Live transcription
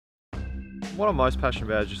What I'm most passionate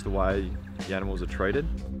about is just the way the animals are treated.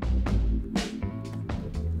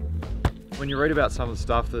 When you read about some of the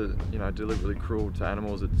stuff that, deliberately cruel to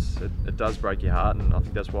animals, it does break your heart, and I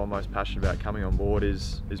think that's what I'm most passionate about coming on board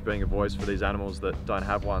is being a voice for these animals that don't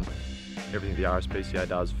have one. Everything the RSPCA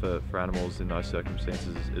does for animals in those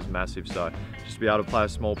circumstances is massive, so just to be able to play a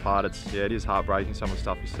small part, it is heartbreaking, some of the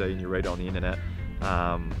stuff you see and you read on the internet.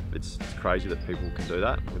 It's crazy that people can do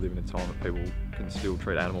that. We live in a time that people can still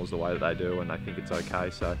treat animals the way that they do and they think it's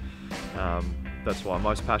okay, so that's why I'm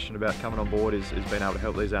most passionate about coming on board is being able to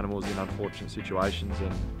help these animals in unfortunate situations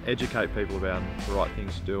and educate people about the right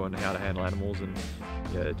things to do and how to handle animals, and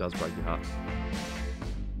yeah, it does break your heart.